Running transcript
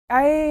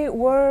I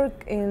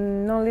work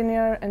in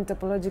nonlinear and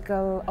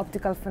topological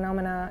optical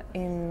phenomena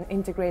in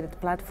integrated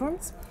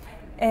platforms.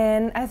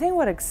 And I think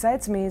what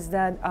excites me is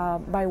that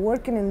by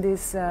working in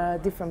this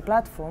different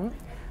platform,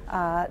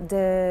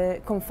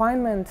 the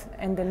confinement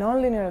and the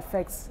nonlinear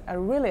effects are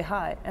really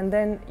high, and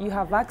then you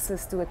have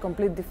access to a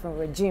complete different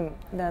regime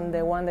than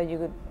the one that you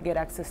could get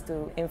access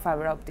to in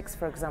fiber optics,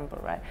 for example,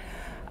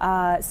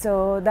 right?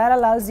 So that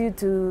allows you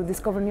to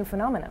discover new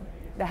phenomena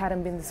that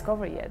hadn't been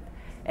discovered yet.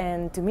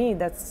 And to me,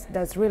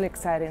 that's really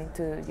exciting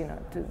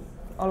to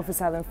all of a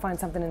sudden find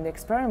something in the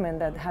experiment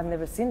that I've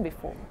never seen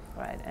before,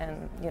 right?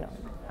 And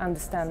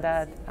understand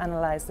that,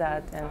 analyze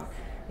that, and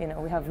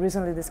we have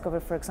recently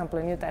discovered, for example,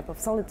 a new type of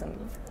soliton.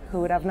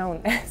 Who would have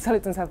known?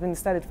 Solitons have been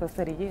studied for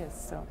 30 years.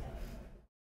 So.